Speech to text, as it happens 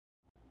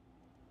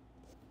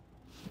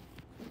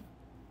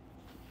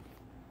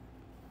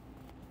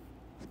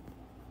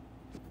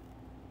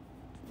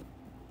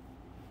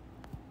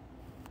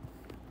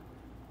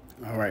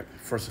All right,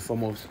 first and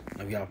foremost,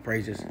 of y'all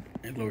praises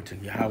and glory to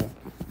Yahweh,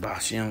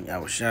 Ba'ashem,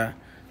 Yahweh Shai,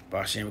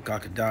 Ba'ashem,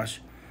 Kakadash,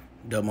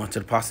 double unto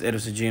the apostle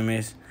editors of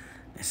GMS,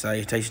 and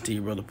salutation to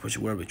your brother, push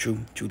your word with truth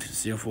to the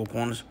sincere four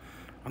corners.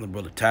 I'm the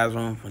brother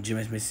Tyrone from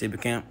GMS Mississippi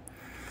Camp.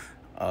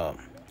 I'm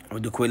going to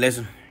do a quick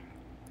lesson.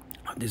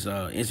 This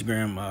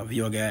Instagram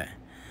video guide.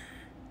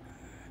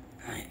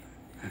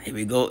 Here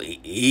we go.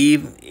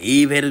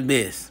 Eve at his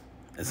best.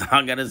 That's all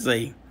I got to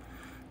say.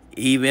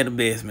 Eve at the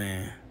best,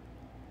 man.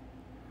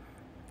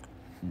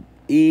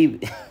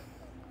 Eve,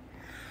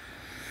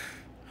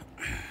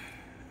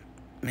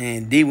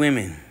 man, these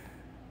women,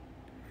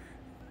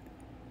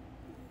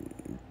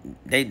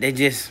 they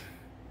just,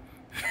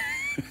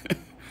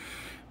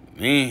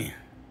 man,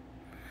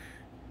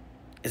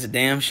 it's a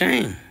damn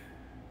shame.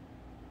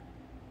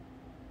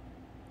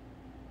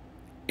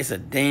 It's a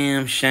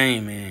damn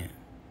shame, man.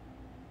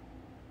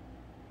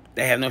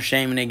 They have no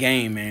shame in their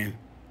game, man.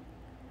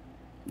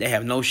 They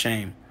have no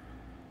shame.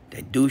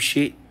 They do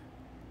shit.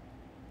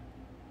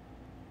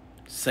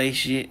 Say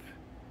shit.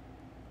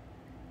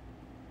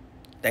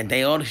 That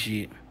they all the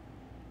shit.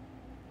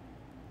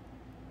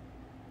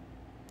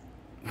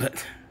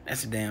 But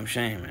that's a damn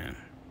shame, man.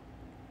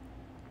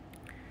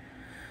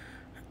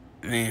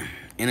 Man,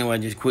 anyway,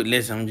 just quit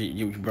listening.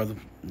 Your brother,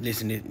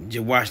 listen to it.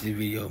 Just watch this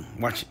video.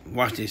 Watch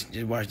this.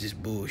 Just watch this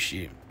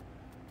bullshit.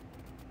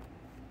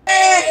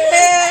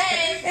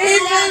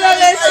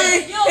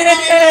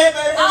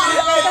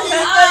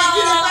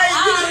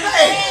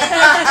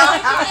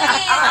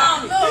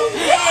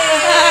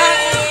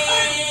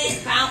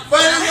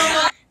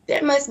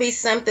 There must be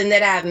something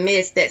that I've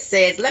missed that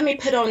says, let me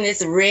put on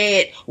this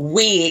red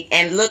wig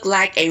and look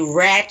like a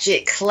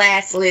ratchet,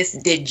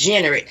 classless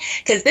degenerate.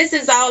 Because this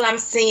is all I'm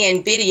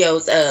seeing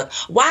videos of.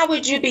 Why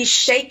would you be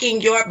shaking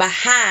your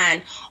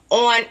behind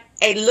on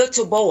a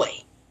little boy?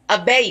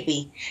 A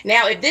baby.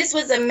 Now, if this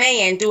was a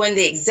man doing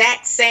the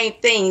exact same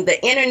thing,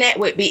 the internet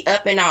would be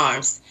up in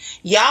arms.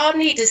 Y'all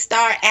need to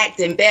start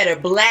acting better,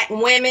 black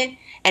women.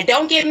 And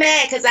don't get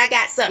mad because I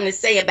got something to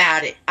say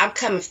about it. I'm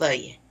coming for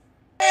you.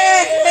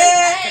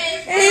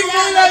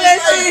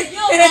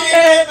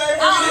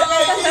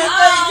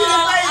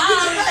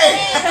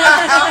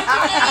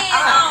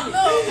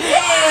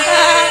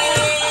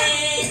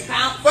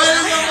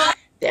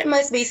 There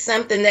must be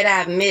something that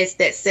I've missed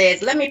that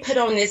says, let me put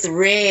on this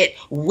red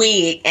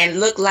wig and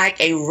look like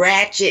a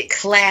ratchet,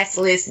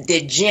 classless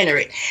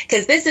degenerate.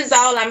 Because this is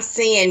all I'm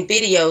seeing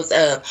videos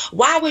of.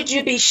 Why would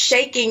you be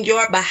shaking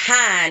your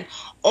behind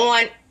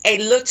on a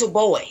little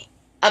boy?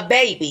 A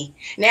baby.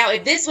 Now,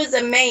 if this was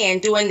a man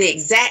doing the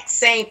exact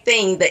same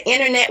thing, the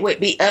internet would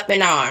be up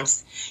in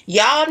arms.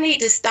 Y'all need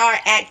to start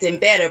acting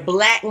better,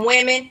 black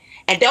women.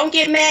 And don't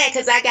get mad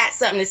because I got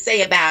something to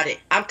say about it.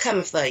 I'm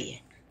coming for you.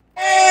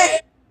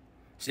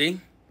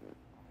 See?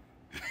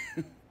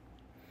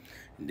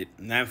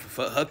 Now,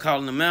 for her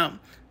calling them out,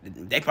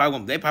 they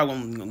probably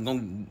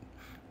gonna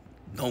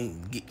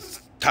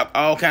talk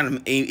all kind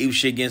of evil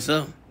shit against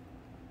her.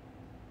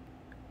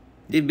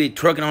 This bitch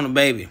trucking on a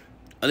baby,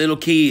 a little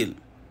kid.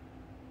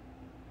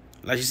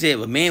 Like you said,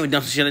 if a man would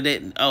done some shit like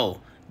that,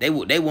 oh, they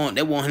want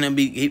him to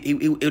be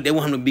they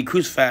want him to be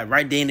crucified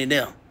right then and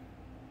there.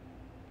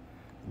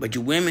 But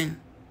you women,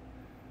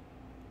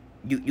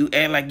 you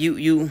act like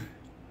you.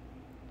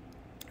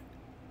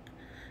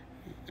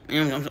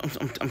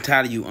 I'm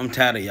tired of you. I'm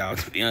tired of y'all,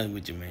 to be honest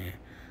with you, man.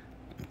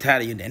 I'm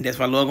tired of you, and that's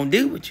why Lord gonna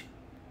deal with you.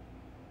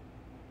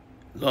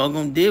 Lord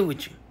gonna deal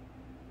with you.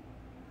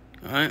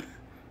 All right.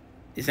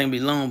 This ain't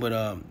be long,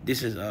 but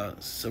this is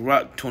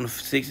Sirach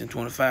 26 and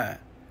 25.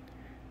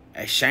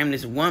 A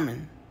shameless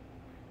woman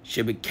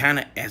should be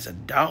counted as a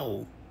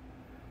dog,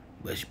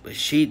 but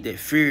she that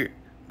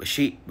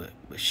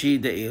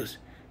is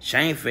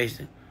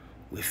shamefaced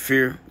with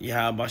fear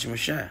Yahweh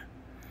Shai.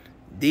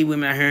 These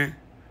women out here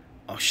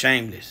are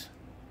shameless.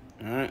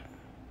 All right,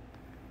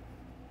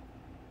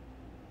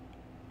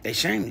 they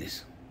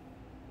shameless.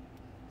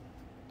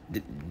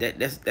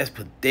 That's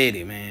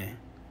pathetic, man.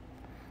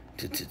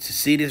 To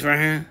see this right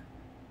here,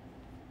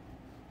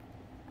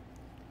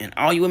 and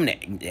all you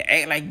women that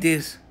act like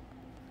this,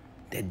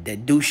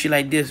 that do shit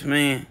like this,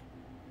 man.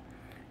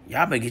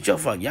 Y'all better get your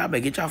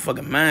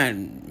fucking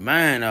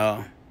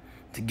mind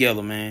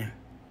together, man.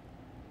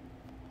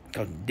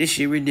 Cause this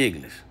shit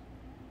ridiculous.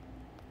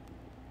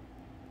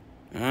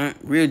 Alright?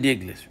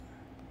 Ridiculous.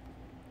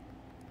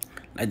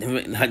 Like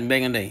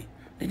back in the day.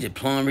 They just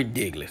plumb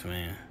ridiculous,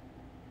 man.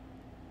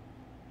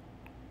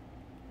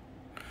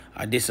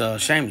 This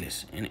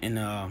shameless in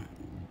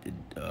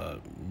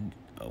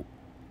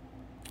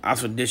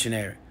Oxford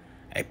Dictionary.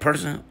 A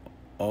person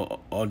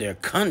or their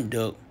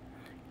conduct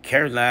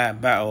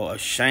characterized by or a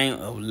shame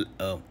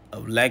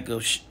of lack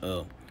of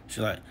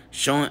like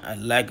showing a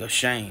lack of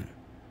shame.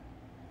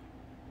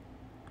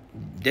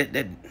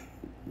 That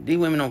these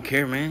women don't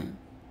care, man.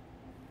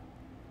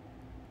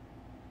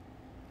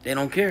 They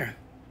don't care.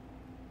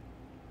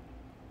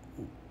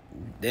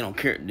 They don't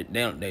care.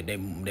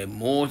 Their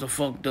morals are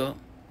fucked up.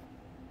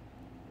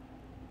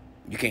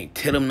 You can't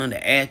tell them none.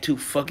 The attitude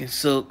fucking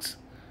sucks.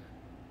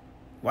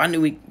 Why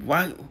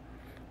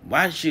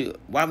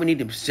Why we need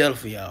to settle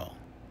for y'all?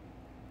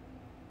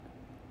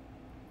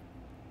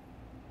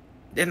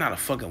 That's not a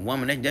fucking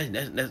woman.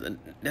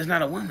 That's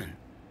not a woman.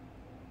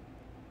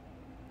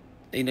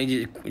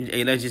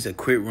 That's just a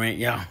quick rant,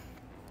 y'all.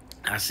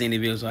 I seen the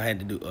video, so I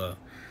had to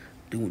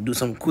do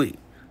something quick.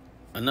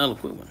 Another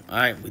quick one. All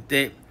right, with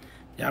that,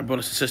 y'all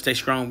brothers and sisters, stay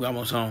strong. We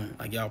almost home.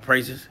 Like y'all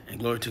praises and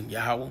glory to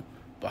Yahweh,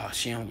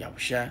 Bahashem,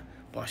 Yahushua,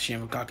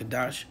 Bahashem,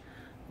 Kakadash.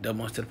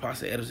 Double ones to the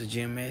apostle, editors of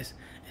GMS,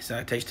 and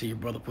salutation to your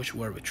brother, push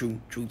word with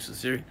truth,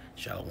 sincere.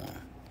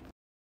 Shalom.